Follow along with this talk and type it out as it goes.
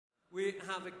We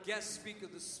have a guest speaker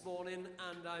this morning,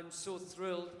 and I'm so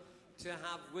thrilled to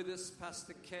have with us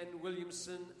Pastor Ken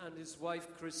Williamson and his wife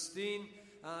Christine.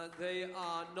 They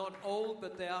are not old,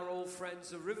 but they are old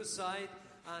friends of Riverside,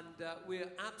 and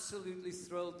we're absolutely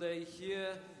thrilled they're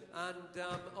here. And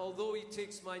although he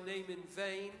takes my name in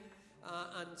vain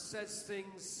and says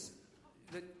things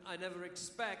that I never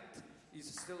expect,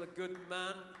 he's still a good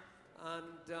man. And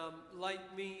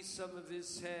like me, some of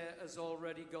his hair has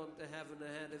already gone to heaven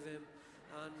ahead of him.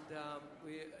 And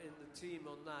we're in the team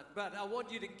on that. But I want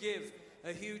you to give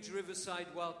a huge Riverside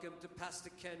welcome to Pastor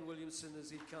Ken Williamson as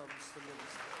he comes to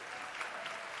minister.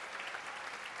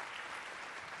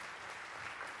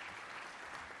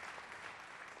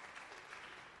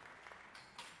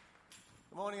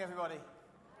 Good morning, everybody.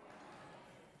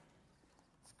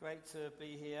 It's great to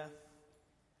be here.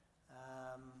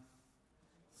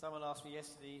 Someone asked me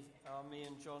yesterday, are me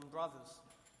and John brothers?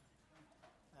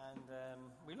 And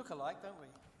we look alike, don't we?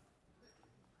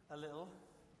 A little.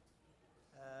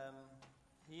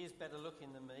 He is better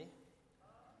looking than me,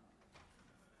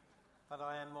 but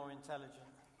I am more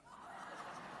intelligent.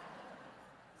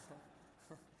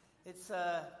 It's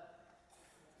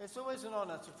always an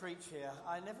honour to preach here.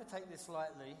 I never take this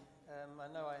lightly. I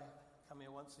know I come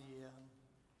here once a year, and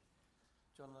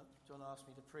John asked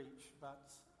me to preach,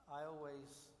 but I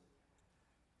always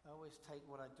take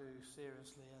what I do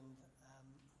seriously, and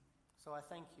so I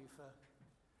thank you for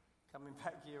coming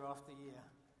back year after year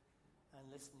and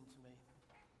listening to me.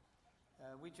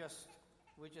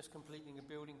 We're just completing a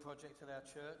building project at our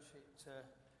church. It's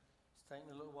taken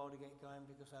a little while to get going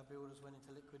because our builders went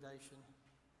into liquidation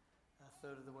a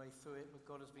third of the way through it, but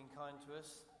God has been kind to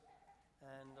us,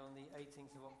 and on the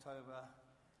 18th of October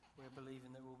we're believing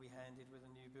that we'll be handed with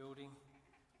a new building,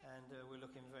 and we're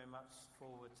looking very much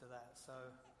forward to that.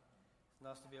 So it's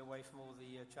nice to be away from all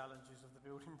the challenges of the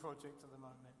building project at the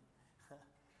moment.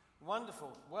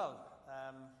 Wonderful. Well,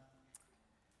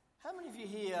 how many of you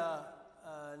here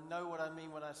know what I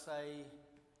mean when I say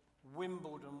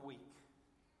Wimbledon week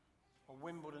or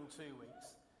Wimbledon 2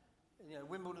 weeks? You know,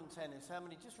 Wimbledon tennis. How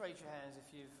many? Just raise your hands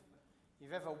if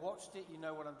you've ever watched it. You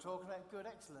know what I'm talking about. Good,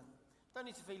 excellent. Don't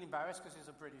need to feel embarrassed because it's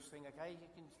a British thing. Okay, you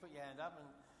can just put your hand up and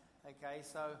okay.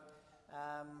 So,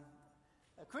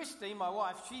 Christine, my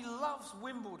wife, she loves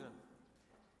Wimbledon.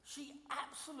 She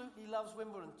absolutely loves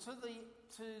Wimbledon to the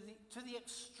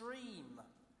extreme.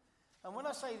 And when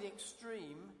I say the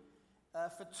extreme,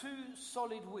 for 2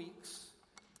 solid weeks,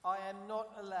 I am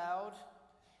not allowed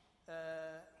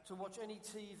to watch any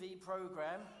TV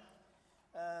program.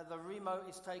 The remote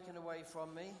is taken away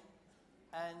from me,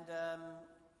 and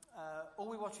all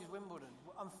we watch is Wimbledon.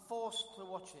 I'm forced to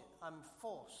watch it. I'm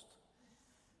forced.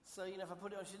 So, if I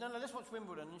put it on, she says, no, let's watch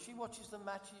Wimbledon. And she watches the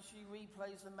matches, she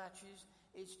replays the matches.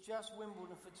 It's just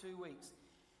Wimbledon for 2 weeks.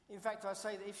 In fact, I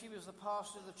say that if she was the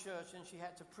pastor of the church and she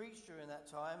had to preach during that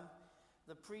time,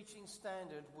 the preaching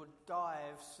standard would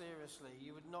dive seriously.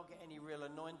 You would not get any real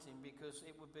anointing because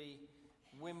it would be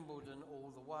Wimbledon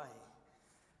all the way.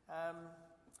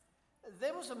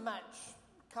 There was a match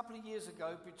a couple of years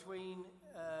ago between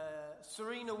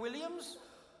Serena Williams,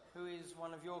 who is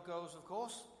one of your girls, of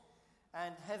course,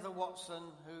 and Heather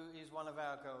Watson, who is one of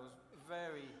our girls.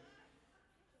 Very,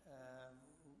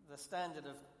 the standard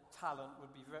of talent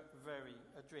would be very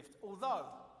adrift. Although,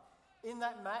 in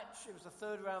that match, it was a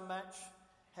 3rd round match,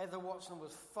 Heather Watson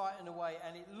was fighting away,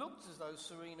 and it looked as though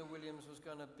Serena Williams was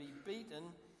going to be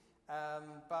beaten,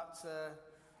 but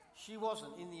she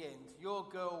wasn't in the end. Your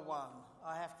girl won.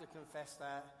 I have to confess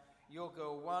that. Your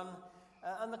girl won.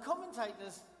 And the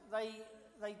commentators, they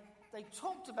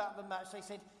talked about the match. They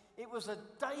said it was a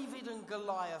David and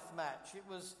Goliath match. It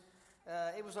was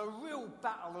a real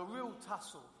battle, a real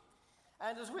tussle.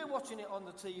 And as we're watching it on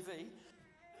the TV,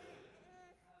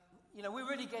 we're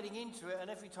really getting into it.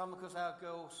 And every time, because our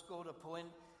girl scored a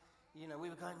point, we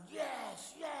were going,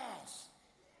 yes, yes,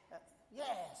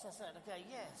 yes, that's it, okay,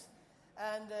 yes.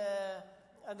 And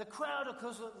the crowd, of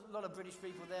course, a lot of British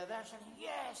people there, they're saying,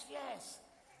 yes, yes.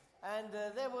 And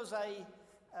there was a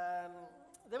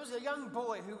young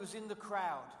boy who was in the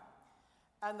crowd,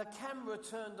 and the camera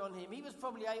turned on him. He was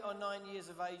probably 8 or 9 years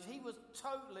of age. He was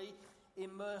totally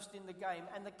immersed in the game,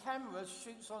 and the camera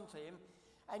shoots onto him,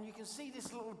 and you can see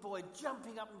this little boy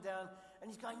jumping up and down, and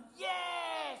he's going,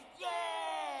 yes,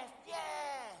 yes,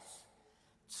 yes,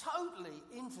 totally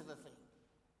into the thing.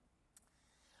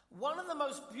 One of the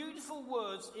most beautiful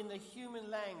words in the human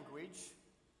language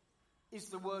is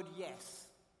the word yes.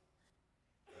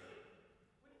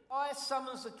 I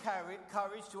summons the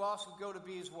courage to ask a girl to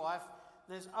be his wife.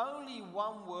 There's only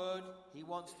one word he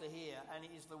wants to hear, and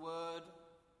it is the word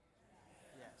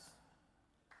yes.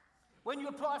 When you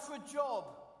apply for a job,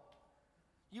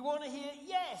 you want to hear,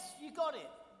 yes, you got it.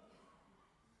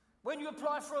 When you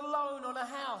apply for a loan on a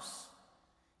house,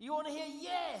 you want to hear,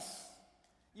 yes,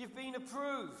 you've been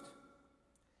approved.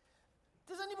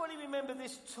 Does anybody remember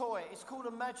this toy? It's called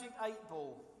a magic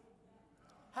 8-ball.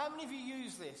 How many of you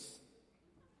use this?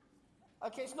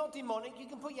 Okay, it's not demonic. You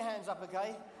can put your hands up,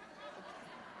 okay?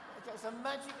 Okay, it's a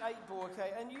magic 8-ball,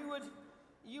 okay? And you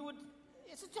would,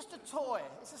 it's just a toy.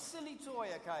 It's a silly toy,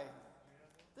 okay?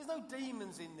 There's no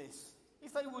demons in this.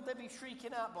 If they would, they'd be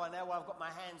shrieking out by now, well, I've got my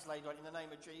hands laid on it in the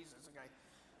name of Jesus, okay?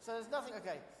 So there's nothing,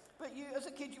 okay? But you, as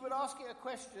a kid, you would ask it a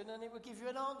question and it would give you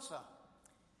an answer.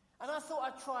 And I thought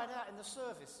I'd try it out in the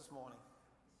service this morning.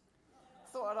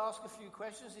 Thought I'd ask a few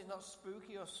questions. It's not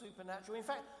spooky or supernatural. In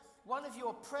fact, one of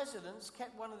your presidents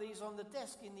kept one of these on the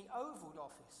desk in the Oval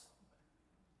Office.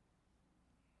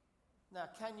 Now,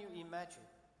 can you imagine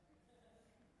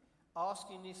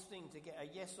asking this thing to get a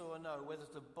yes or a no, whether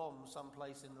to bomb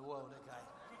someplace in the world, okay?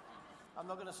 I'm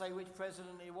not going to say which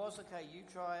president it was, okay? You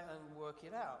try and work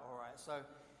it out, all right? So,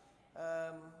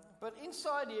 but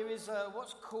inside here is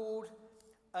what's called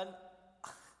an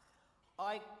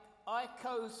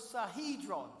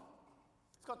icosahedron.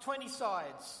 It's got 20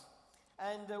 sides.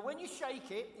 And when you shake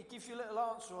it, it gives you a little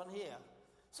answer on here.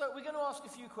 So we're going to ask a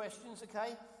few questions,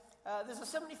 okay? There's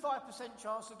a 75%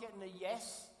 chance of getting a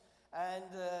yes. And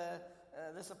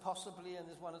there's a possibly, and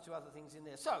there's one or two other things in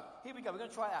there. So, here we go. We're going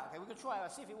to try it out, okay? We're going to try it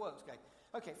out, see if it works, okay?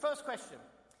 Okay, first question.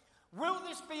 Will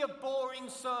this be a boring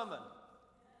sermon?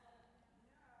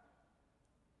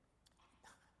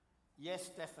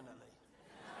 Yes, definitely.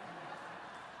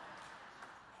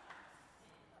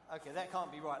 Okay, that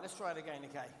can't be right. Let's try it again,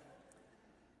 okay?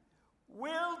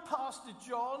 Will Pastor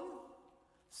John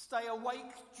stay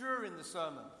awake during the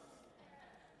sermon?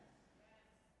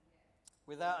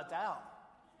 Without a doubt.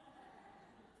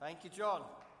 Thank you, John.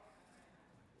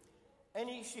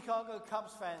 Any Chicago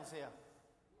Cubs fans here?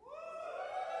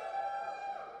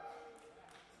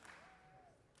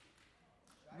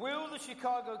 Will the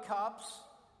Chicago Cubs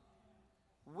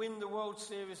win the World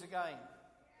Series again?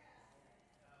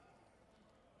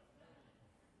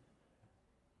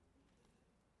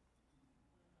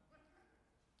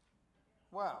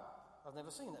 Wow, I've never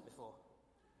seen that before.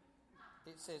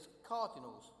 It says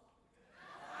Cardinals.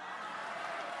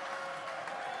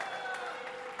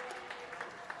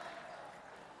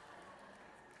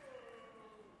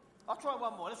 I'll try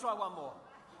one more. Let's try one more.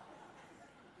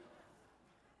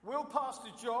 Will Pastor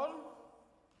John,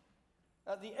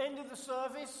 at the end of the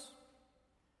service,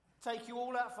 take you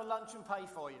all out for lunch and pay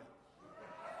for you?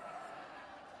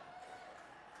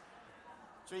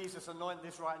 Jesus, anoint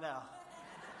this right now.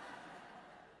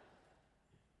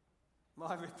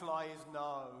 My reply is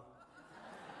no.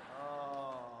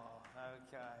 Oh,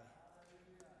 okay.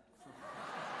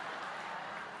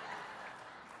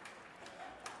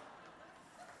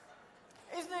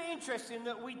 Isn't it interesting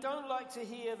that we don't like to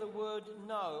hear the word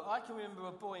no? I can remember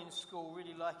a boy in school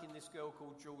really liking this girl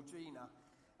called Georgina.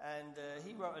 And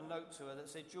he wrote a note to her that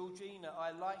said, Georgina,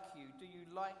 I like you. Do you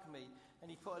like me?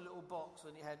 And he put a little box,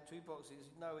 and he had two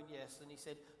boxes, no and yes. And he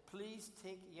said, please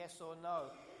tick yes or no.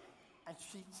 And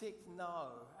she ticked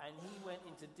no. And he went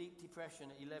into deep depression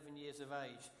at 11 years of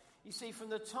age. You see, from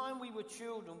the time we were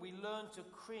children, we learned to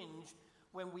cringe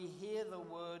when we hear the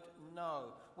word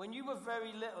no. When you were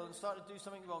very little and started to do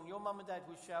something wrong, your mum and dad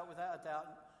would shout without a doubt,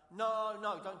 no,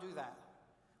 don't do that.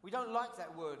 We don't like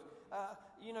that word.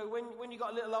 When you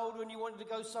got a little older and you wanted to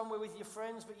go somewhere with your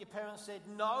friends, but your parents said,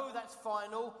 no, that's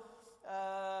final,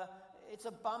 it's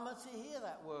a bummer to hear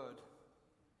that word.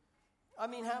 I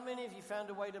mean, how many of you found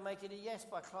a way to make it a yes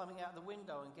by climbing out the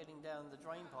window and getting down the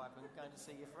drain pipe and going to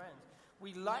see your friends?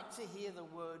 We like to hear the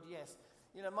word yes.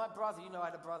 You know, my brother, I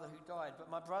had a brother who died, but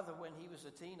my brother, when he was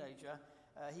a teenager,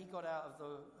 he got out of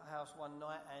the house one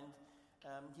night and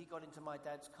he got into my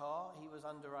dad's car. He was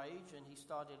underage and he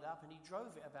started it up and he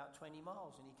drove it about 20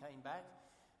 miles and he came back.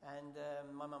 And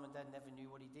my mum and dad never knew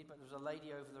what he did, but there was a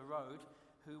lady over the road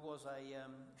who was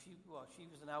she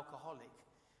was an alcoholic.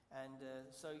 And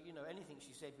so, anything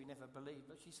she said we never believed.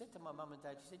 But she said to my mum and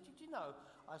dad, she said, did you know,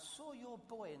 I saw your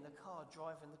boy in the car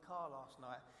driving the car last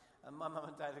night. And my mum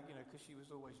and dad, because she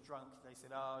was always drunk, they said,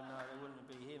 oh, no, it wouldn't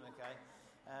be him, okay?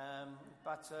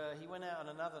 But he went out on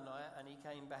another night and he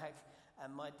came back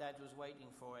and my dad was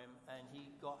waiting for him and he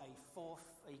got a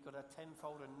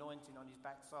tenfold anointing on his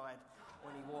backside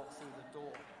when he walked through the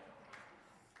door.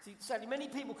 See, sadly,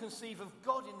 many people conceive of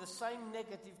God in the same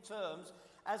negative terms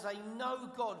as a no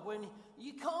God, when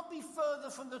you can't be further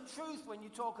from the truth when you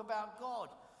talk about God.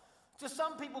 To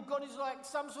some people, God is like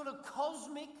some sort of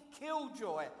cosmic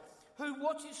killjoy who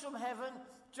watches from heaven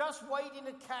just waiting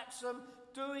to catch them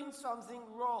doing something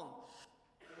wrong.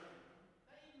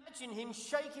 Imagine him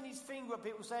shaking his finger at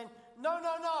people saying, no,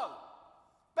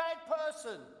 bad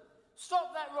person,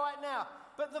 stop that right now.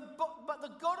 But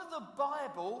the God of the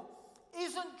Bible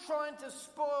isn't trying to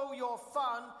spoil your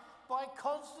fun by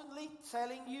constantly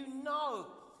telling you no.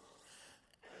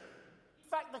 In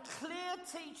fact, the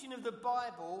clear teaching of the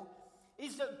Bible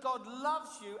is that God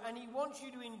loves you and he wants you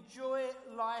to enjoy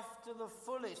life to the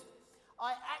fullest.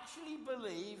 I actually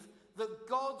believe that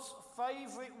God's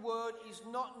favourite word is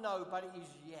not no, but it is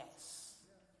yes.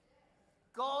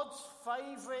 God's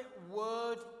favourite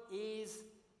word is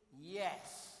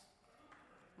yes.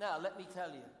 Now, let me tell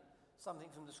you something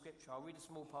from the scripture. I'll read a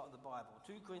small part of the Bible.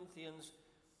 2 Corinthians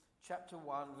chapter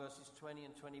 1, verses 20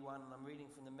 and 21, and I'm reading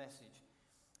from the Message.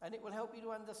 And it will help you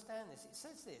to understand this. It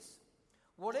says this: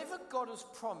 whatever God has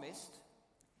promised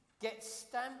gets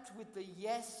stamped with the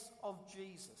yes of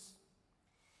Jesus.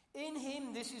 In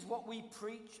him, this is what we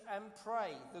preach and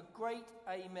pray. The great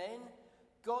amen,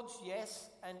 God's yes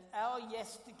and our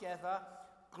yes together,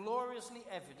 gloriously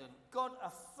evident. God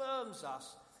affirms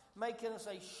us, making us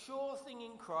a sure thing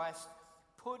in Christ,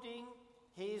 putting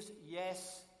his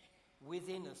yes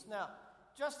within us. Now,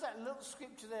 just that little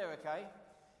scripture there, okay?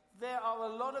 There are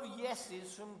a lot of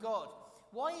yeses from God.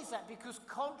 Why is that? Because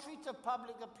contrary to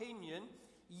public opinion,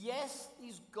 yes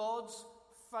is God's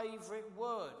favourite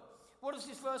word. What does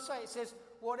this verse say? It says,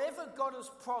 whatever God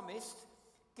has promised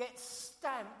gets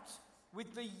stamped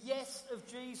with the yes of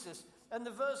Jesus. And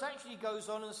the verse actually goes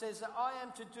on and says that I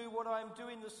am to do what I am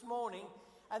doing this morning,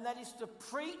 and that is to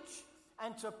preach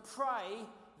and to pray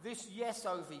this yes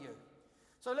over you.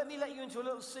 So let me let you into a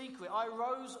little secret. I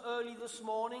rose early this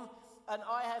morning and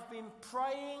I have been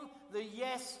praying the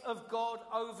yes of God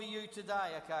over you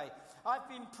today, okay? I've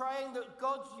been praying that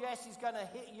God's yes is going to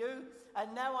hit you,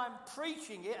 and now I'm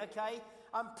preaching it, okay?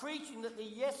 I'm preaching that the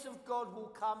yes of God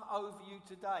will come over you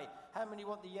today. How many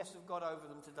want the yes of God over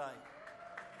them today?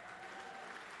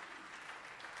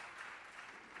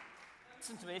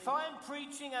 Listen to me. If I am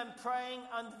preaching and praying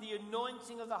under the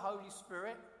anointing of the Holy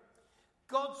Spirit,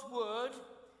 God's word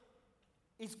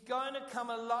is going to come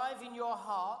alive in your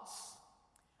hearts,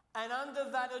 and under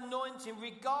that anointing,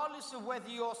 regardless of whether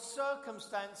your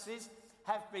circumstances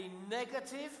have been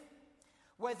negative,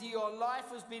 whether your life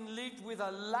has been lived with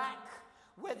a lack,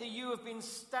 whether you have been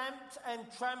stamped and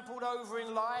trampled over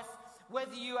in life,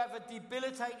 whether you have a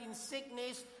debilitating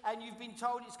sickness and you've been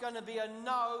told it's going to be a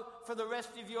no for the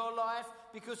rest of your life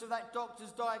because of that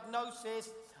doctor's diagnosis,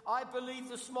 I believe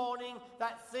this morning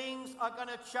that things are going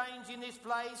to change in this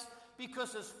place,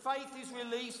 because as faith is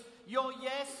released, your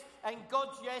yes and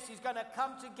God's yes is going to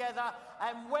come together.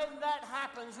 And when that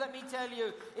happens, let me tell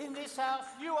you, in this house,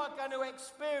 you are going to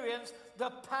experience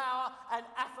the power and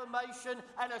affirmation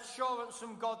and assurance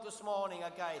from God this morning,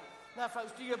 okay? Now,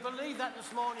 folks, do you believe that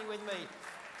this morning with me?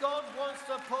 God wants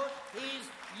to put his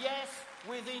yes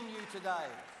within you today.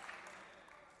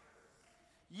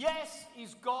 Yes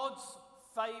is God's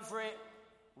favourite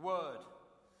word.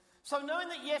 So knowing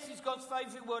that yes is God's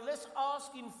favourite word, let's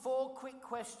ask him 4 quick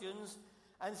questions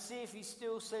and see if he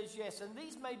still says yes. And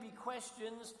these may be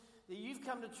questions that you've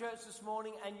come to church this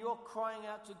morning and you're crying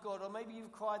out to God, or maybe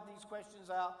you've cried these questions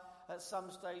out at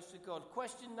some stage to God.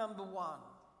 Question number 1.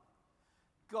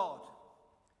 God,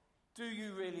 do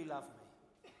you really love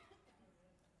me?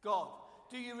 God,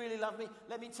 do you really love me?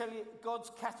 Let me tell you,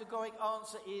 God's categoric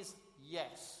answer is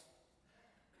yes.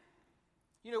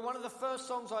 You know, one of the first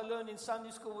songs I learned in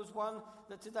Sunday school was one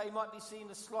that today might be seen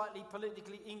as slightly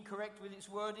politically incorrect with its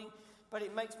wording, but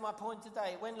it makes my point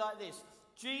today. It went like this: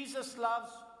 Jesus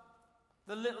loves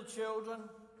the little children,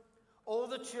 all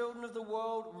the children of the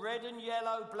world, red and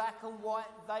yellow, black and white,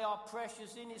 they are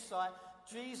precious in his sight.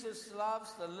 Jesus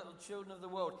loves the little children of the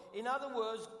world. In other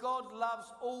words, God loves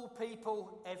all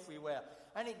people everywhere.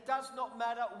 And it does not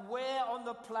matter where on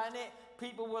the planet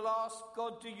people will ask,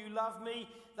 God, do you love me?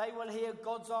 They will hear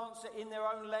God's answer in their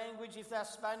own language. If they're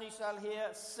Spanish, they'll hear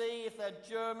si. If they're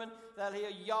German, they'll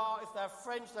hear ya. If they're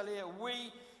French, they'll hear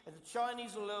we. And the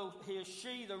Chinese will hear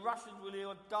she. The Russians will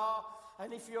hear da.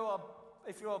 And if you're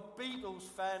a Beatles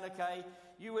fan, okay,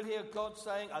 you will hear God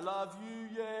saying, I love you,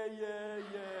 yeah, yeah,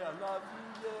 yeah. I love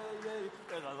you, yeah,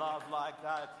 yeah. And a love like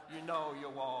that, you know you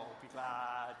won't be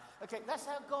glad. Okay, that's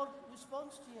how God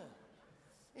responds to you.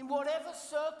 In whatever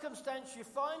circumstance you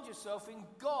find yourself in,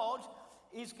 God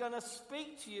is going to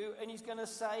speak to you and he's going to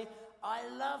say, I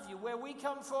love you. Where we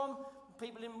come from,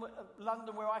 people in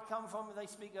London where I come from, they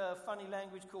speak a funny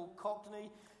language called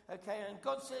Cockney. Okay, and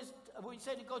God says, we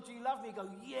say to God, do you love me? He goes,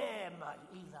 yeah, mate,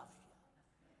 he loves you.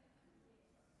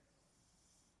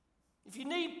 If you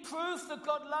need proof that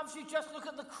God loves you, just look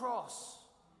at the cross.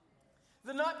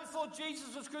 The night before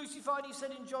Jesus was crucified, he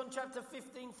said in John chapter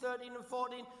 15, 13 and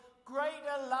 14,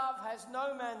 greater love has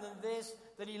no man than this,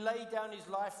 that he laid down his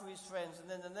life for his friends.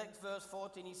 And then the next verse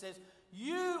 14, he says,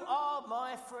 you are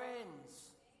my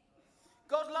friends.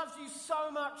 God loves you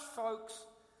so much, folks,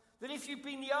 that if you've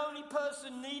been the only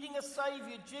person needing a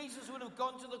saviour, Jesus would have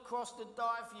gone to the cross to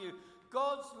die for you.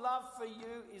 God's love for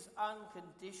you is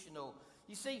unconditional.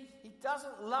 You see, he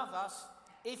doesn't love us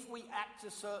if we act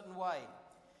a certain way.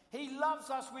 He loves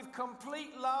us with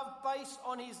complete love based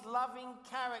on his loving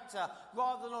character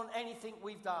rather than on anything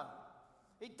we've done.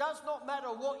 It does not matter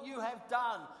what you have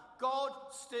done. God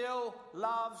still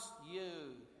loves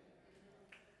you.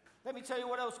 Let me tell you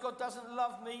what else. God doesn't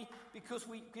love me because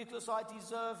I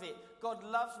deserve it. God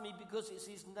loves me because it's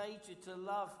his nature to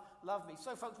love me.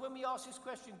 So folks, when we ask this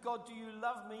question, God, do you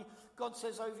love me? God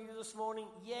says over you this morning,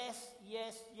 yes,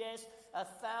 yes, yes,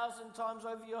 1,000 times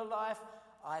over your life,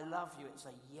 I love you. It's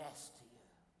a yes to you.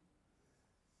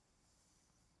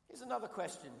 Here's another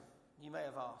question you may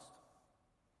have asked.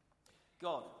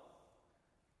 God,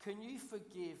 can you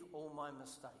forgive all my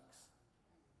mistakes?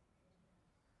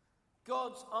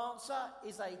 God's answer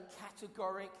is a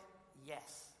categoric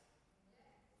yes.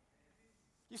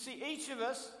 You see, each of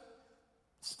us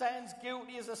stands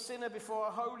guilty as a sinner before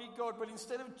a holy God, but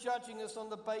instead of judging us on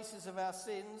the basis of our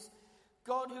sins,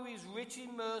 God, who is rich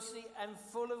in mercy and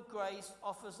full of grace,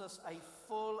 offers us a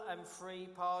full and free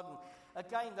pardon.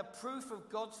 Again, the proof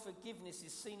of God's forgiveness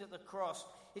is seen at the cross.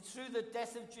 It's through the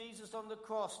death of Jesus on the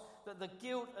cross that the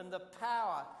guilt and the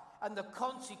power and the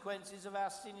consequences of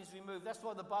our sin is removed. That's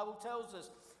why the Bible tells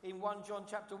us in 1 John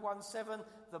chapter 1:7,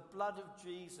 the blood of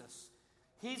Jesus,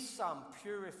 his Son,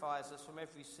 purifies us from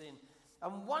every sin.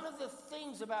 And one of the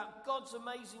things about God's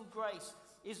amazing grace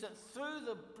is that through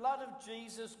the blood of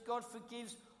Jesus, God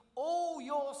forgives all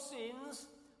your sins,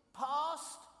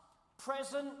 past,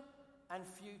 present, and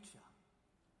future.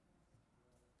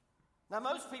 Now,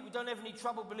 most people don't have any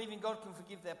trouble believing God can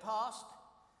forgive their past,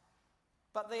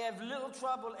 but they have a little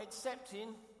trouble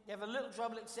accepting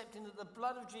that the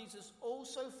blood of Jesus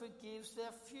also forgives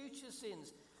their future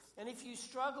sins. And if you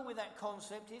struggle with that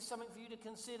concept, here's something for you to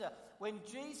consider. When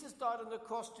Jesus died on the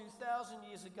cross 2,000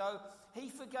 years ago, he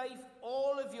forgave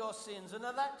all of your sins. And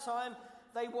at that time,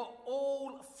 they were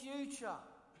all future.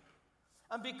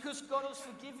 And because God has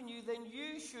forgiven you, then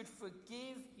you should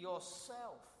forgive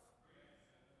yourself.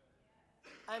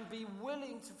 And be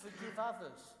willing to forgive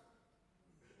others.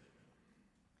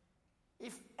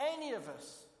 If any of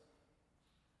us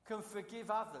can forgive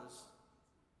others,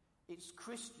 it's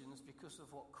Christians because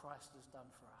of what Christ has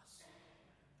done for us.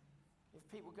 If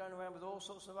people are going around with all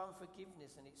sorts of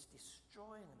unforgiveness and it's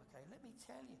destroying them, okay, let me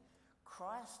tell you,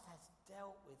 Christ has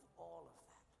dealt with all of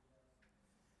that.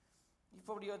 You've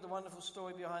probably heard the wonderful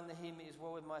story behind the hymn, It Is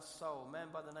Well With My Soul. A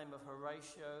man by the name of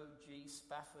Horatio G.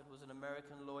 Spafford was an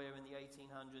American lawyer in the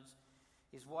 1800s.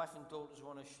 His wife and daughters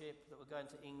were on a ship that were going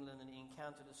to England, and he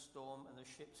encountered a storm and the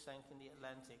ship sank in the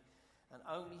Atlantic, and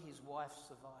only his wife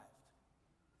survived.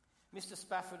 Mr.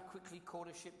 Spafford quickly caught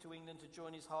a ship to England to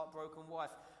join his heartbroken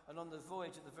wife, and on the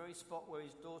voyage, at the very spot where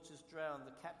his daughters drowned,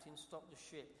 the captain stopped the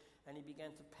ship and he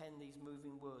began to pen these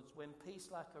moving words. When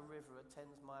peace like a river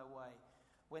attends my way,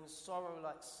 when sorrow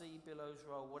like sea billows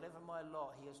roll, whatever my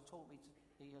lot, he has taught me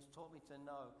to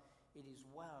know, it is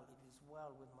well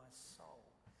with my soul.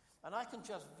 And I can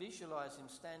just visualize him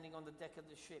standing on the deck of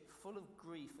the ship, full of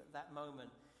grief at that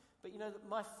moment. But you know,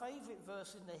 my favourite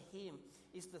verse in the hymn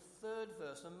is the third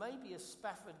verse. And maybe as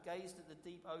Spafford gazed at the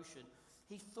deep ocean,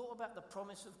 he thought about the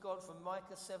promise of God from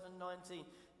Micah 7:19,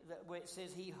 where it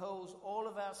says, he hurls all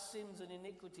of our sins and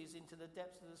iniquities into the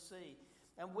depths of the sea.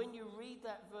 And when you read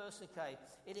that verse, okay,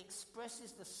 it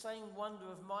expresses the same wonder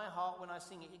of my heart when I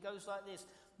sing it. It goes like this: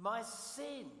 my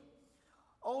sin,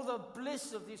 oh, the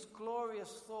bliss of this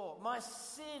glorious thought. My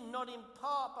sin, not in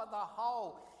part but the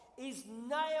whole, is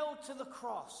nailed to the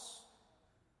cross.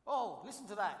 Oh, listen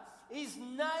to that. Is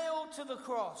nailed to the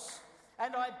cross,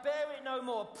 and I bear it no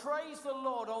more. Praise the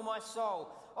Lord, oh my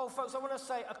soul. Oh, folks, I want to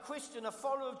say a Christian, a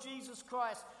follower of Jesus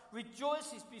Christ,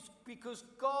 rejoices because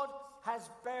God has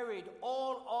buried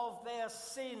all of their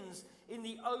sins in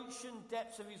the ocean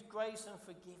depths of his grace and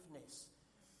forgiveness.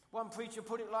 One preacher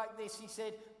put it like this. He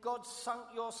said, God sunk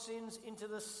your sins into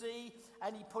the sea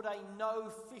and he put a no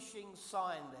fishing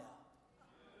sign there.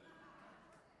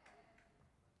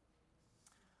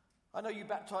 I know you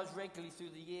baptize regularly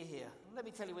through the year here. Let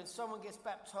me tell you, when someone gets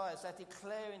baptized, they're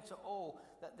declaring to all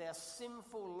that their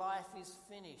sinful life is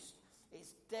finished.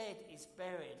 It's dead, it's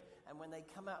buried. And when they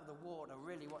come out of the water,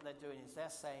 really what they're doing is they're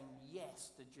saying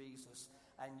yes to Jesus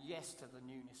and yes to the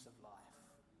newness of life.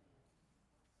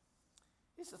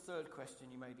 Here's the third question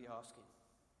you may be asking.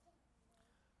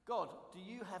 God, do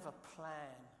you have a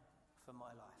plan for my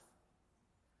life?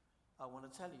 I want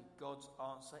to tell you, God's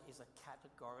answer is a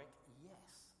categoric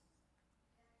yes.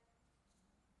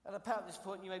 And about this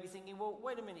point, you may be thinking, well,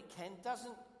 wait a minute, Ken,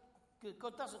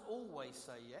 God doesn't always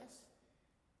say yes.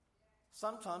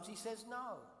 Sometimes he says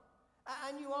no.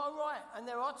 And you are right. And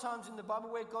there are times in the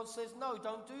Bible where God says, no,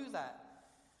 don't do that.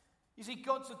 You see,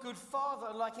 God's a good father,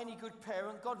 and like any good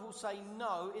parent, God will say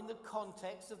no in the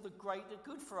context of the greater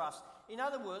good for us. In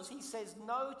other words, he says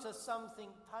no to something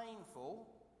painful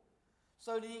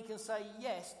so that he can say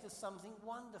yes to something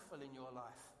wonderful in your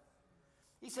life.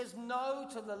 He says no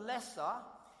to the lesser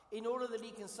in order that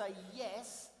he can say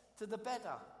yes to the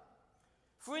better.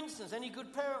 For instance, any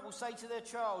good parent will say to their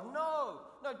child, no,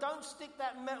 don't stick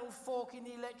that metal fork in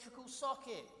the electrical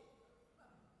socket.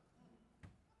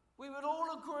 We would all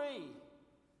agree.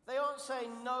 They aren't saying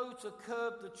no to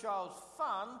curb the child's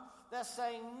fun. They're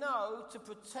saying no to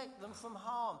protect them from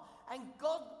harm. And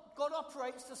God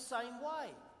operates the same way.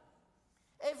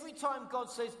 Every time God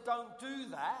says don't do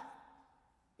that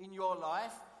in your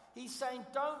life, he's saying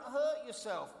don't hurt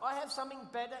yourself. I have something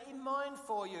better in mind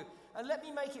for you. And let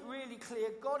me make it really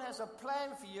clear. God has a plan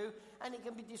for you, and it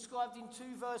can be described in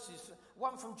two verses.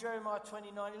 One from Jeremiah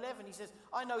 29:11. He says,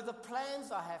 I know the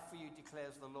plans I have for you,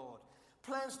 declares the Lord.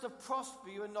 Plans to prosper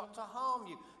you and not to harm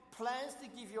you. Plans to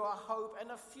give you a hope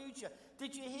and a future.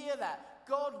 Did you hear that?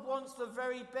 God wants the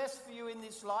very best for you in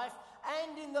this life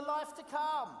and in the life to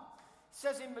come. It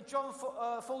says in John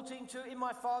 14:2, in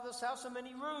my Father's house are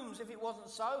many rooms. If it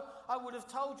wasn't so, I would have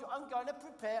told you, I'm going to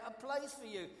prepare a place for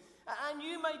you. And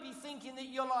you may be thinking that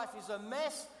your life is a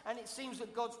mess, and it seems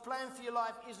that God's plan for your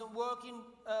life isn't working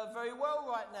very well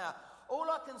right now. All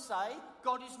I can say,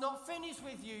 God is not finished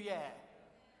with you yet.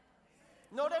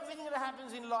 Not everything that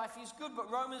happens in life is good,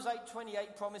 but Romans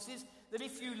 8:28 promises that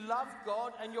if you love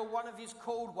God and you're one of his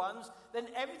called ones, then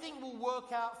everything will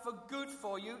work out for good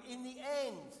for you in the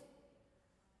end.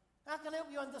 I can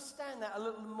help you understand that a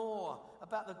little more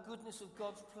about the goodness of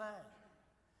God's plan.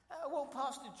 Well,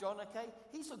 Pastor John, okay,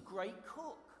 he's a great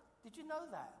cook. Did you know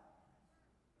that?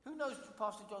 Who knows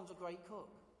Pastor John's a great cook?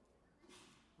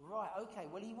 Right, okay,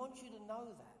 well, he wants you to know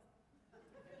that.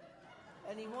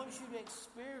 And he wants you to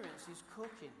experience his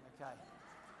cooking, okay?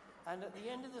 And at the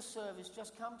end of the service,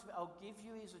 just come to me. I'll give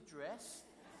you his address.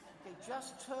 Okay,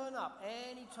 just turn up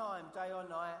any time, day or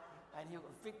night, and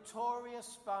Victoria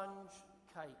sponge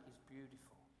cake is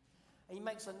beautiful. And he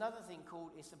makes another thing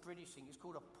called, it's a British thing, it's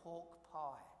called a pork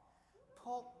pie.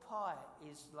 Pork pie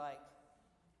is like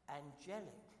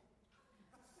angelic.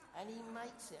 And he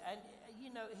makes it. And,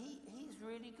 you know, he's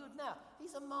really good. Now,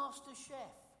 he's a master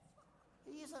chef.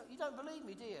 You don't believe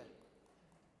me, do you?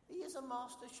 He is a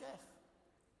master chef.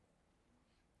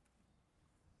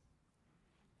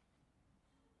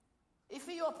 If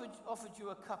he offered you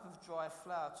a cup of dry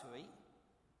flour to eat,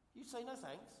 you'd say no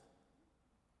thanks.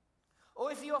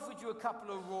 Or if he offered you a couple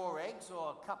of raw eggs,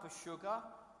 or a cup of sugar,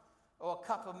 or a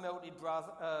cup of melted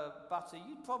butter,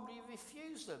 you'd probably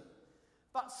refuse them.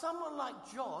 But someone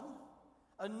like John,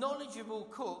 a knowledgeable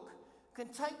cook, can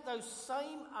take those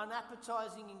same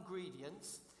unappetizing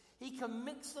ingredients, he can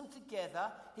mix them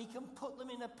together, he can put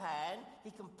them in a pan, he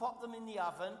can pop them in the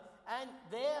oven, and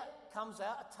there comes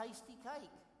out a tasty cake.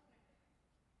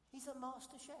 He's a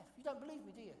master chef. You don't believe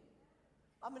me, do you?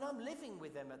 I mean, I'm living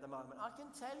with them at the moment. I can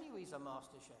tell you he's a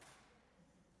master chef.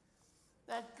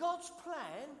 Now, God's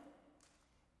plan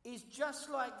is just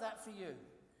like that for you.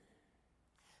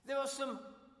 There are some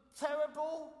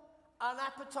terrible,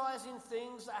 unappetizing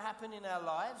things that happen in our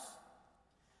lives,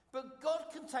 but God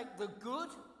can take the good,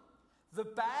 the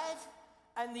bad,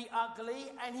 and the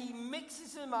ugly, and he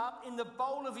mixes them up in the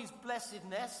bowl of his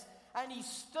blessedness, and he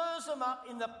stirs them up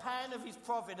in the pan of his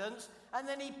providence, and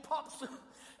then he pops them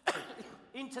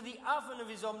into the oven of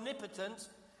his omnipotence,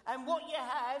 and what you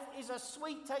have is a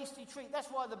sweet, tasty treat. That's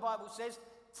why the Bible says,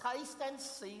 taste and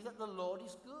see that the Lord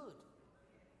is good.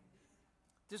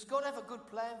 Does God have a good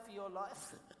plan for your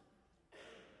life?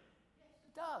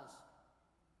 He does.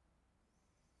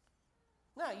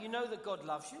 Now, you know that God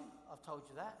loves you. I've told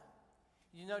you that.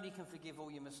 You know that he can forgive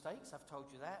all your mistakes. I've told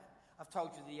you that. I've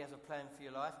told you that he has a plan for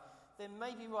your life. Then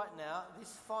maybe right now,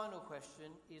 this final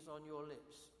question is on your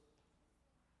lips.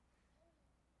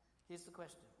 Here's the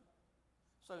question.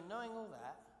 So knowing all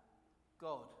that,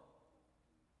 God,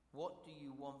 what do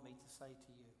you want me to say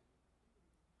to you?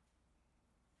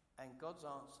 And God's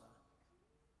answer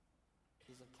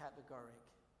is a categoric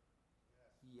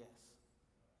yes.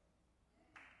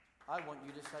 I want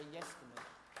you to say yes to me.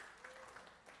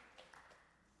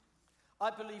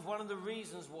 I believe one of the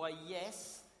reasons why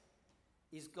yes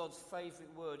is God's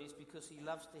favourite word is because he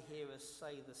loves to hear us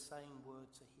say the same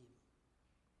word to him.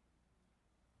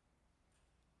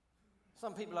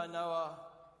 Some people I know are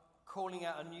calling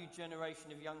out a new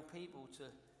generation of young people to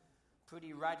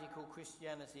pretty radical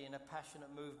Christianity in a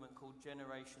passionate movement called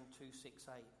Generation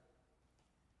 268.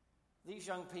 These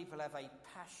young people have a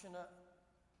passionate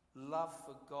love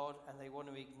for God, and they want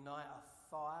to ignite a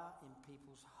fire in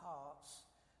people's hearts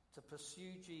to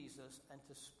pursue Jesus and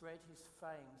to spread his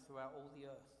fame throughout all the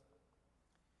earth.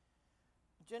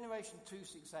 Generation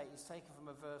 268 is taken from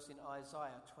a verse in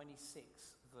Isaiah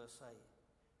 26, verse 8,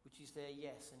 which is their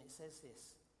yes, and it says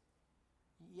this: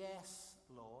 "Yes,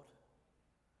 Lord,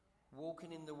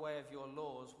 walking in the way of your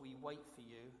laws, we wait for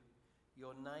you.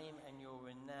 Your name and your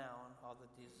renown are the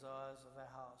desires of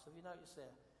our hearts." Have you noticed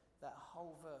there? That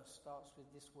whole verse starts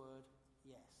with this word,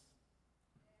 yes.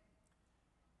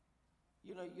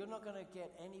 You know, you're not going to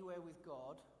get anywhere with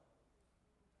God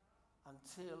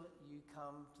until you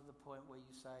come to the point where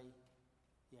you say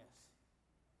yes.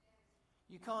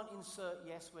 You can't insert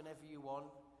yes whenever you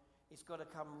want. It's got to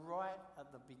come right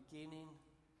at the beginning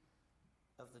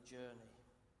of the journey.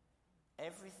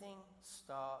 Everything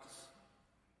starts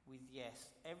with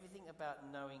yes. Everything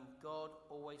about knowing God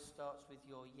always starts with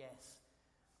your yes.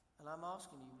 And I'm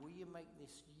asking you, will you make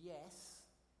this yes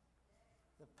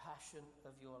the passion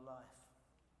of your life?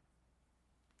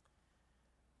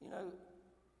 You know,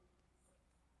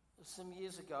 some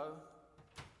years ago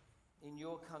in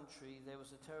your country there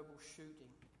was a terrible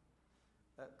shooting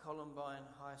at Columbine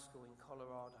High School in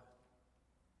Colorado.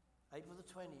 April the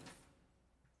 20th,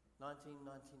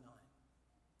 1999.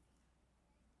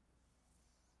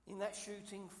 In that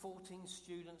shooting, 14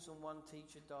 students and one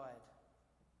teacher died.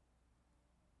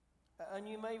 And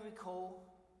you may recall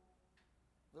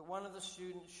that one of the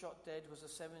students shot dead was a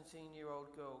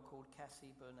 17-year-old girl called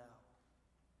Cassie Bernal.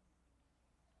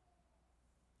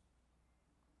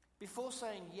 Before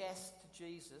saying yes to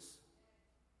Jesus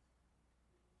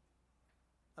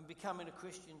and becoming a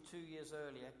Christian 2 years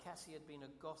earlier, Cassie had been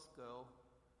a goth girl,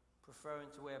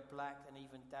 preferring to wear black and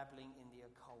even dabbling in the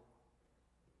occult.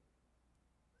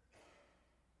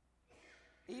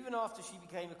 Even after she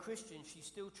became a Christian, she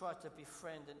still tried to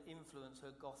befriend and influence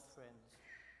her goth friends.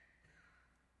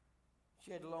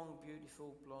 She had long,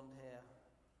 beautiful blonde hair.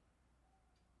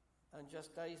 And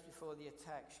just days before the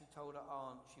attack, she told her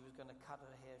aunt she was going to cut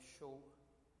her hair short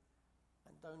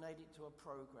and donate it to a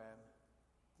program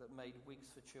that made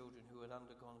wigs for children who had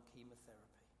undergone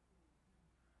chemotherapy.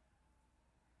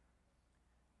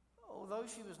 Although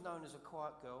she was known as a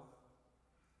quiet girl,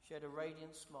 she had a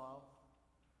radiant smile,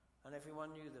 and everyone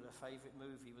knew that her favourite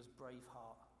movie was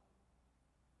Braveheart.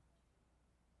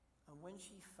 And when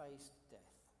she faced death,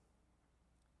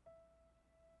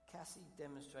 Cassie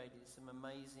demonstrated some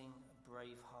amazing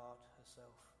Braveheart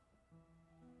herself.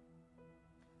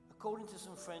 According to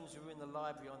some friends who were in the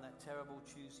library on that terrible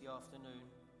Tuesday afternoon,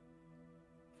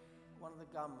 one of the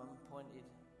gunmen pointed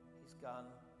his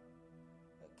gun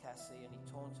at Cassie and he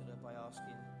taunted her by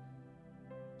asking,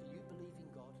 "Do you believe in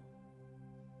God?"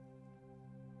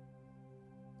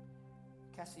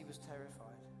 Cassie was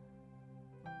terrified,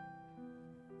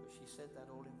 but she said that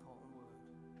all-important word.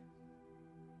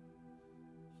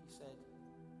 She said,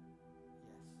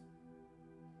 yes.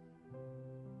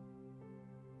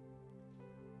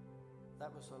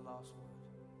 That was her last word.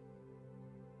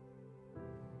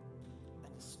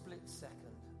 And a split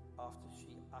second after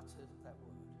she uttered that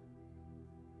word,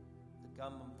 the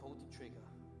gunman pulled the trigger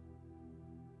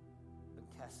and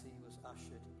Cassie was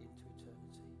ushered into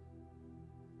eternity.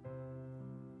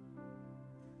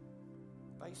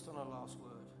 Based on her last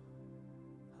word,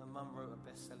 her mum wrote a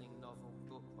best-selling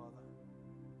book,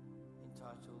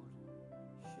 entitled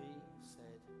She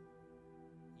Said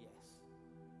Yes.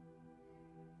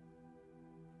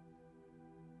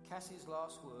 Cassie's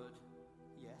last word,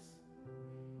 yes,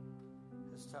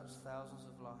 has touched thousands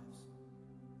of lives.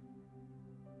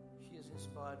 She has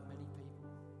inspired many people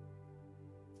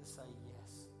to say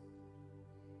yes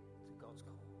to God's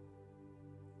call.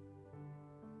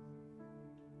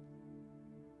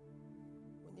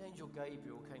 When the angel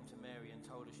Gabriel came to Mary and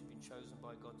told her she'd been chosen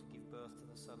by God to give birth to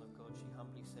the Son of God, she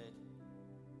humbly said,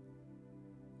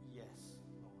 "Yes,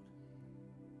 Lord.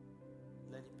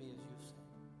 Let it be as you've said."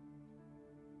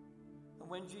 And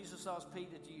when Jesus asked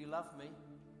Peter, "Do you love me?"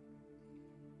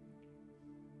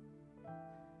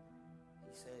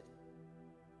 he said,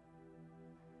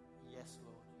 "Yes,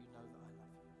 Lord, you know that I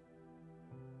love you."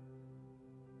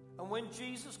 And when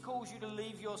Jesus calls you to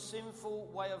leave your sinful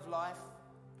way of life,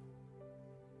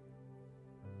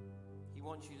 he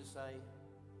wants you to say,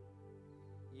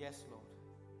 "Yes, Lord,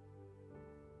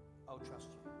 I'll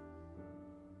trust you."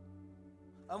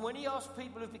 And when he asks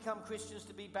people who've become Christians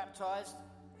to be baptized,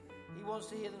 he wants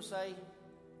to hear them say,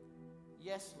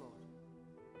 "Yes, Lord,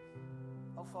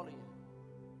 I'll follow you."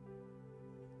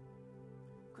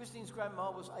 Christine's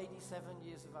grandma was 87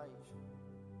 years of age.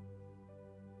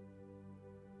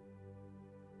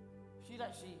 She'd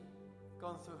actually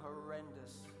gone through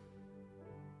horrendous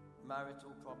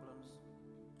marital problems.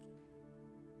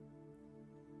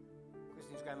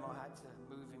 Christine's grandma had to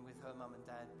move in with her mum and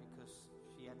dad because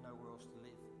she had nowhere else to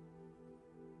live.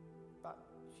 But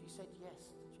she said yes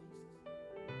to Jesus.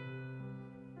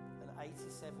 And at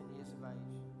 87 years of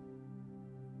age,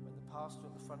 when the pastor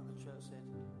at the front of the church said,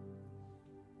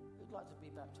 "Who'd like to be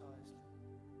baptized?"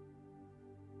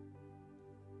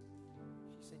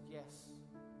 She said, "Yes,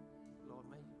 Lord,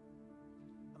 me."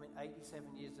 I mean,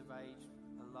 87 years of age,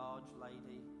 a large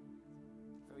lady,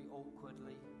 very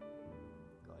awkwardly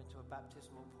got into a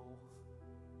baptismal pool.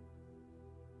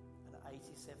 And at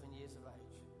 87 years of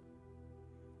age,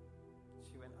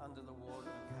 she went under the water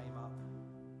and came up.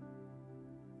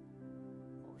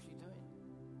 What was she doing?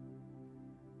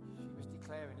 She was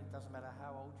declaring it doesn't matter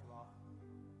how old you are,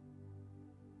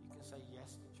 you can say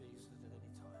yes to Jesus at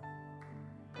any time.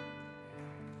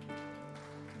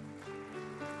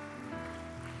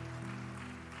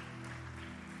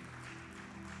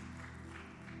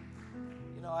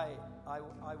 You know, I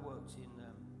worked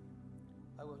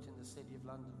in the city of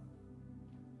London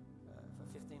for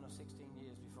 15 or 16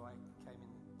 years before I came in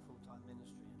full-time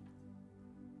ministry.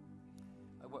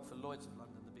 I worked for Lloyd's of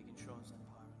London, the big insurance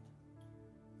empire.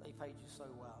 And they paid you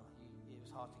so well, it was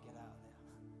hard to get out of there.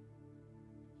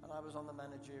 And I was on the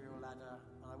managerial ladder,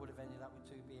 and I would have ended up with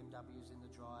 2 BMWs in the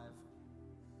drive.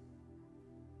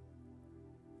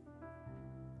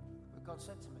 But God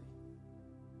said to me,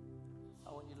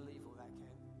 "I want you to leave all that,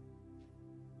 Ken.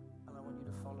 And I want you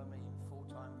to follow me in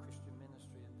full-time Christian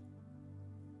ministry."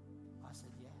 And I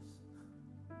said yes.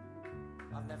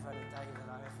 I've never had a day that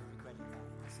I ever regretted that.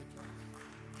 I said yes.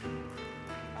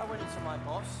 I went into my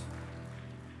boss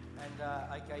and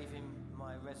I gave him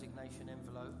my resignation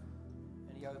envelope,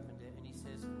 and he opened it and he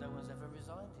says, "No one's ever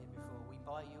resigned here before. We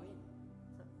buy you in."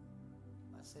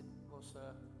 I said, "Well,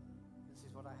 sir, this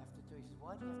is what I have to do." He said,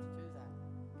 "Why do you have to do that?"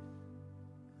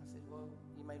 I said, "Well,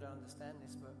 you may not understand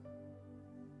this, but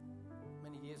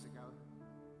many years ago,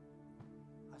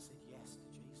 I said yes to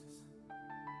Jesus."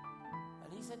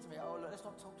 And he said to me, "Oh, look, let's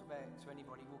not talk about it to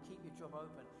anybody. We'll keep your job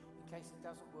open in case it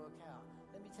doesn't work out."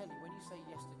 Let me tell you, when you say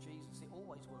yes to Jesus, it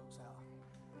always works out.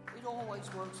 It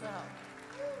always works out.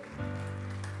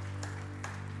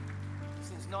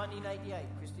 Since 1988,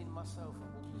 Christine and myself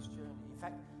have walked this journey. In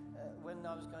fact, when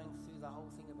I was going through the whole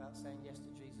thing about saying yes to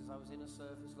Jesus, I was in a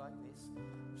service like this,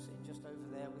 sitting just over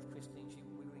there with Christine.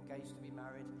 We were engaged to be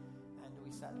married, and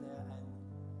we sat there, and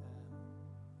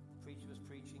the preacher was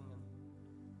preaching, and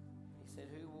he said,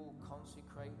 "Who will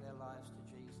consecrate their lives to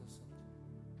Jesus and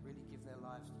really give their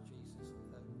lives to Jesus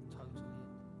totally?"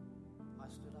 And I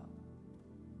stood up.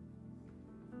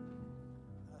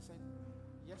 And I said,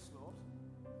 "Yes, Lord,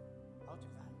 I'll do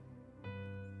that.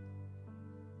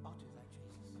 I'll do that,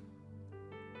 Jesus."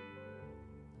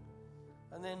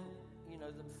 And then, you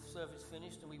know, the service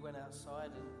finished and we went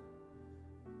outside and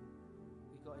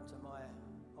we got into my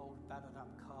old battered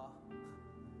up car.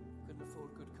 Couldn't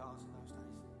afford good cars in those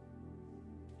days.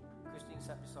 Christine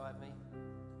sat beside me.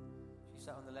 She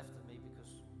sat on the left of me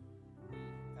because we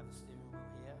have a steering wheel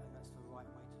here and that's the right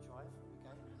way to drive,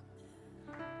 okay?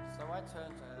 So I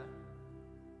turned to her,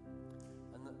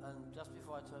 and just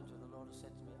before I turned to her, the Lord had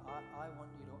said to me, I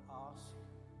want you to ask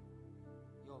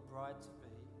your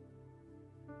bride-to-be,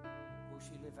 will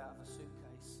she live out of a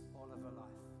suitcase all of her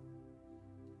life?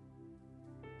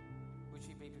 Would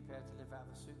she be prepared to live out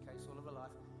of a suitcase all of her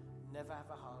life, never have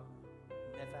a home,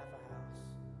 never have a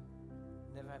house,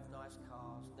 never have nice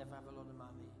cars, never have a lot of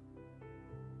money?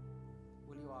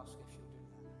 Will you ask if she'll do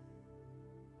that?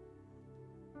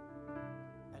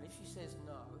 And if she says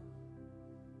no,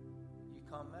 you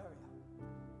can't marry her.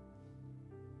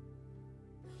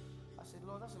 I said,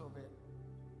 "Lord, that's a little bit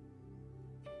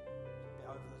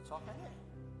over the top, isn't it?"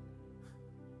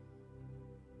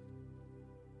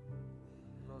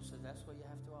 The Lord said, "That's what you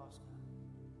have to ask her.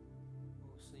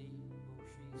 Will she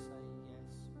say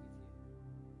yes with you?"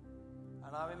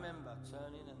 And I remember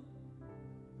turning and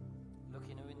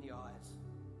looking her in the eyes,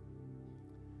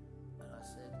 and I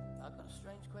said, "I've got a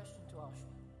strange question to ask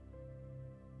you.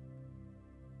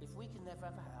 If we can never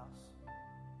have a house,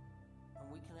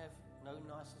 and we can have no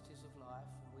niceties of life,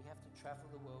 and we have to travel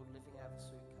the world living out of a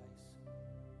suitcase,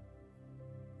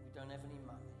 we don't have any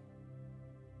money,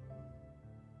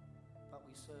 but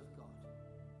we serve God,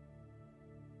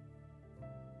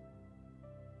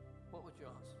 what would you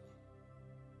answered me.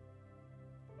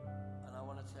 And I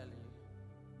want to tell you,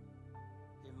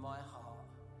 in my heart,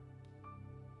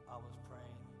 I was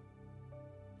praying,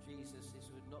 Jesus, this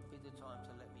would not be the time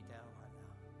to let me down right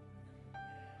now.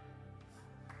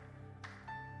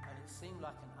 And it seemed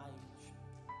like an age.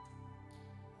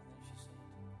 And then she said,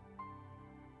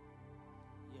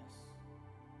 yes.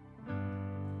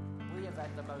 We have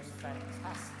had the most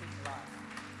fantastic life.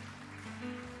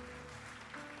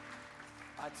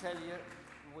 I tell you,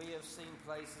 we have seen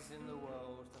places in the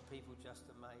world that people just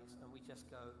amaze, and we just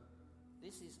go,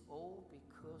 this is all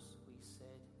because we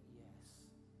said yes.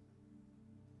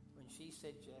 When she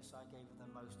said yes, I gave her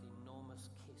the most enormous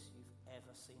kiss you've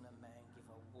ever seen a man give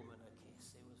a woman a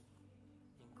kiss. It was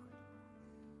incredible.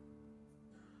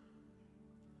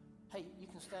 Hey, you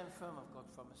can stand firm of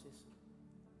God's promises.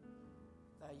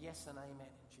 They are yes and amen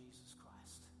in Jesus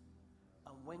Christ.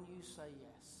 And when you say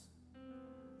yes,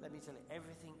 let me tell you,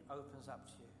 everything opens up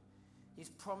to you. His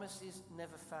promises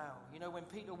never fail. You know, when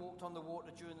Peter walked on the water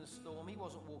during the storm, he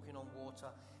wasn't walking on water.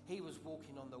 He was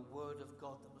walking on the word of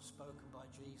God that was spoken by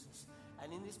Jesus.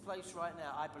 And in this place right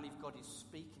now, I believe God is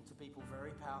speaking to people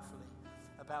very powerfully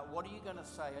about what are you going to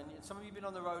say. And some of you have been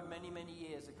on the road many, many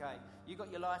years, okay? You've got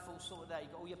your life all sorted out.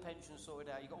 You've got all your pensions sorted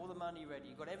out. You've got all the money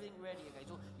ready. You've got everything ready, okay?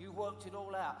 So you worked it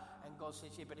all out. And God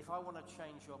says, yeah, but if I want to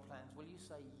change your plans, will you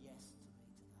say yes to me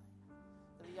today?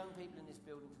 There are young people in this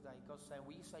building today. God's saying,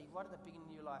 will you say right at the beginning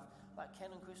of your life, like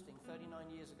Ken and Christine, 39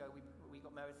 years ago, we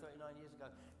got married 39 years ago.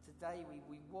 Today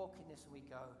we walk in this and we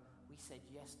go, we said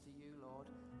yes to you, Lord,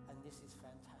 and this is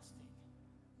fantastic.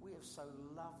 We have so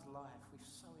loved life. We've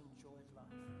so enjoyed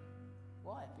life.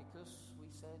 Why? Because we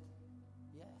said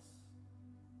yes.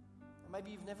 And maybe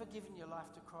you've never given your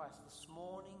life to Christ. This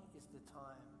morning is the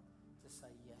time to say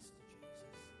yes to Jesus.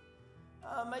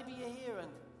 Maybe you're here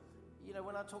and, you know,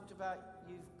 when I talked about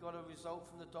you've got a result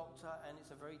from the doctor and it's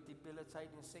a very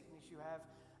debilitating sickness you have,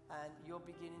 and you're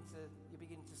beginning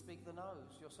to speak the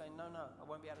no's. You're saying, no, I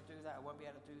won't be able to do that. I won't be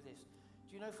able to do this.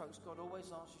 Do you know, folks, God always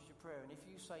answers your prayer. And if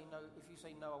you say no,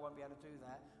 I won't be able to do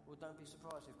that, well, don't be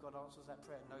surprised if God answers that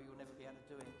prayer. No, you'll never be able to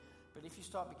do it. But if you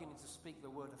start beginning to speak the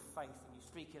word of faith and you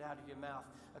speak it out of your mouth,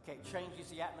 okay, it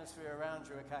changes the atmosphere around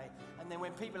you, okay? And then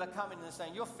when people are coming and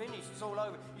saying, you're finished, it's all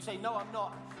over, you say, no, I'm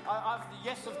not. I've the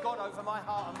yes of God over my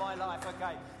heart and my life,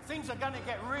 okay? Things are going to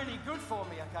get really good for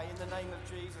me, okay, in the name of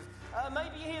Jesus.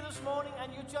 Maybe you're here this morning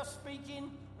and you're just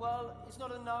speaking, well, it's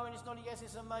not a no and it's not a yes,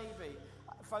 it's a maybe.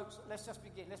 Folks, let's just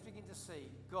begin. Let's begin to see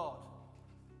God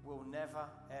will never,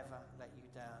 ever let you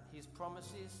down. His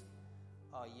promises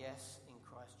are yes in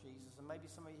Christ Jesus. And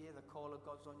maybe some of you here, the call of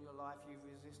God's on your life. You've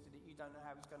resisted it. You don't know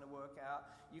how it's going to work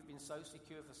out. You've been so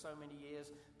secure for so many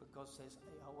years. But God says,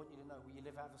 hey, I want you to know, will you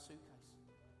live out of a suitcase?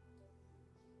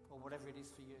 Or whatever it is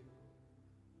for you.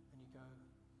 And you go,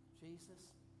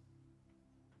 Jesus,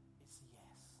 it's a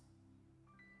yes.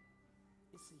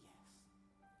 It's a yes.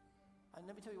 And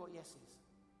let me tell you what yes is.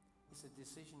 It's a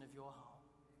decision of your heart.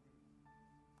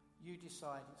 You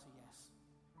decide it's a yes.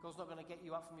 God's not going to get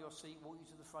you up from your seat, walk you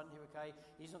to the front here, okay?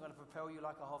 He's not going to propel you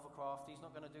like a hovercraft. He's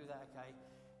not going to do that, okay?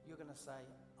 You're going to say,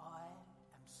 I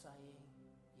am saying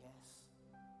yes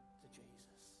to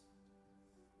Jesus.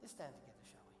 Let's stand together,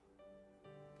 shall we?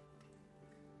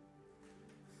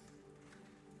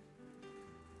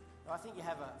 Now, I think you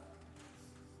have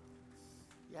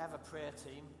a prayer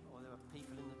team, or there are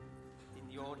people in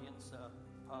the audience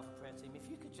part of the prayer team.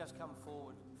 If you could just come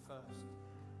forward first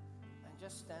and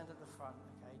just stand at the front,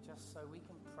 okay, just so we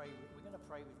can pray. We're going to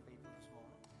pray with people this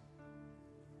morning.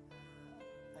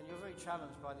 And you're very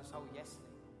challenged by this whole yes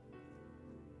thing.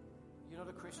 You're not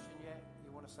a Christian yet.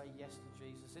 You want to say yes to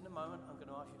Jesus. In a moment, I'm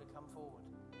going to ask you to come forward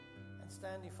and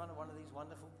stand in front of one of these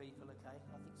wonderful people, okay?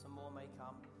 I think some more may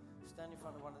come. Stand in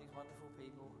front of one of these wonderful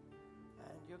people.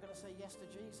 And you're going to say yes to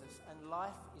Jesus. And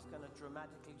life is going to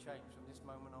dramatically change from this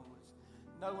moment onwards.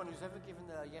 No one who's ever given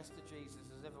their yes to Jesus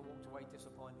has ever walked away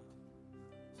disappointed.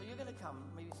 So you're going to come,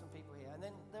 maybe some people here. And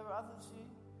then there are others who,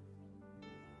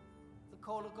 the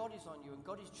call of God is on you. And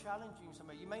God is challenging you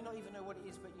somewhere. You may not even know what it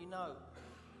is, but you know,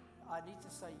 I need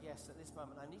to say yes at this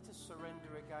moment. I need to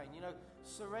surrender again. You know,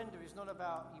 surrender is not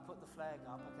about you put the flag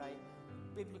up, okay?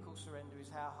 Biblical surrender is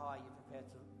how high you're prepared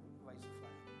to raise the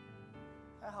flag.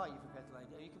 How high are you prepared to lay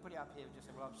it? You can put it up here and just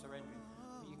say, well, I'm surrendering.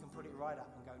 But you can put it right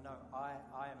up and go, no,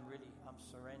 I'm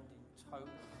surrendering totally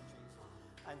to Jesus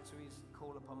and to his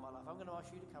call upon my life. I'm going to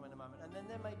ask you to come in a moment. And then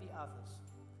there may be others.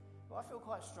 Well, I feel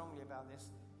quite strongly about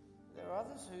this. There are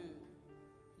others who,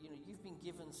 you know, you've been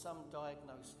given some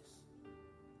diagnosis.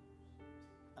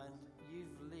 And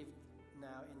you've lived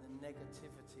now in the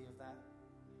negativity of that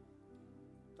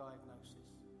diagnosis.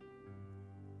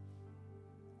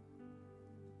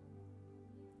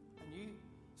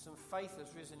 some faith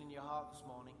has risen in your heart this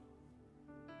morning.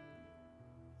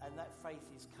 And that faith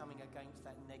is coming against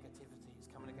that negativity. It's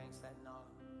coming against that no.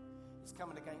 It's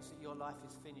coming against that your life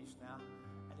is finished now.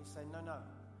 And it's saying, no.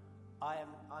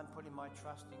 I'm putting my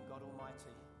trust in God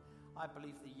Almighty. I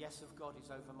believe the yes of God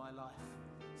is over my life.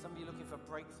 Some of you are looking for a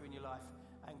breakthrough in your life.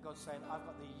 And God's saying, I've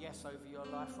got the yes over your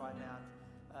life right now.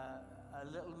 A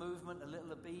little movement, a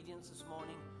little obedience this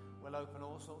morning will open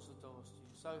all sorts of doors to you.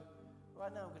 So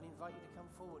right now I'm going to invite you to come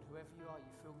forward. Whoever you are,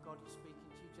 you feel God is speaking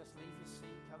to you, just leave your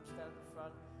seat, come stand at the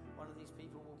front. One of these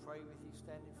people will pray with you,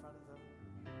 stand in front of them.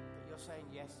 But you're saying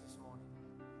yes this morning.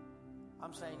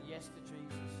 I'm saying yes to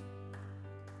Jesus.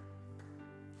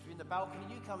 If you're in the balcony,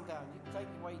 you come down. You make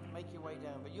your way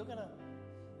down. But you're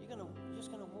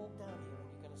just gonna walk down here and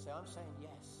you're gonna say, I'm saying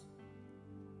yes.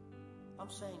 I'm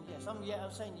saying yes.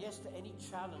 I'm saying yes to any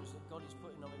challenge that God is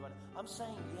putting on me right now. I'm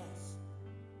saying yes.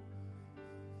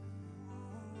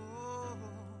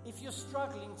 If you're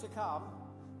struggling to come,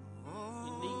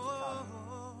 you need to come.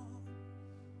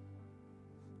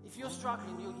 If you're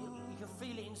struggling, you can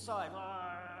feel it inside.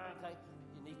 Okay,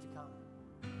 you need to come.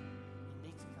 You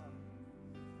need to come.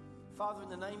 Father, in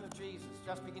the name of Jesus,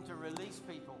 just begin to release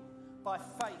people. By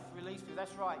faith, release people.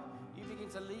 That's right. You begin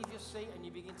to leave your seat and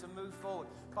you begin to move forward.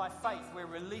 By faith, we're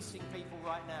releasing people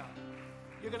right now.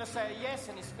 You're going to say a yes,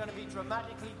 and it's going to be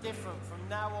dramatically different from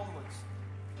now onwards.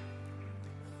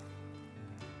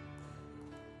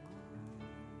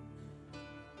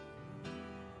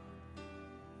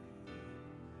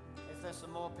 If there's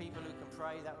some more people who can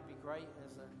pray, that would be great.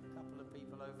 There's a couple of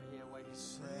people over here waiting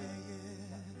to pray.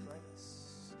 That would be great.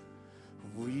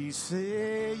 We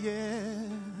say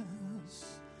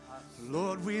yes,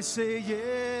 Lord, we say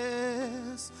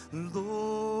yes,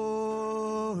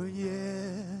 Lord,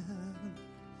 yeah.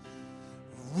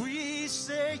 We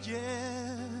say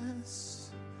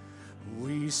yes,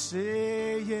 we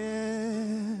say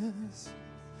yes,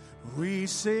 we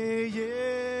say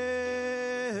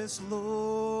yes,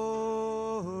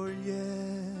 Lord,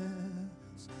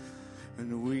 yes,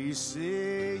 and we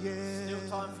say yes. Still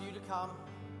time for you to come.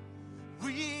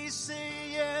 We say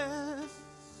yes,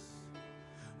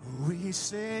 we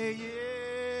say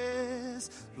yes,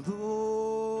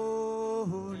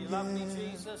 Lord. Do you love me,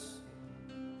 Jesus?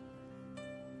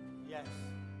 Yes.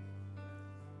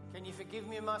 Can you forgive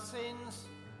me of my sins?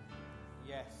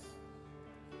 Yes.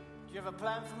 Do you have a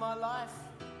plan for my life?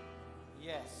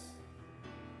 Yes.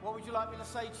 What would you like me to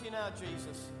say to you now,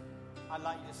 Jesus? I'd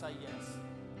like you to say yes.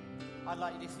 I'd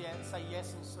like you to say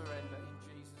yes and surrender.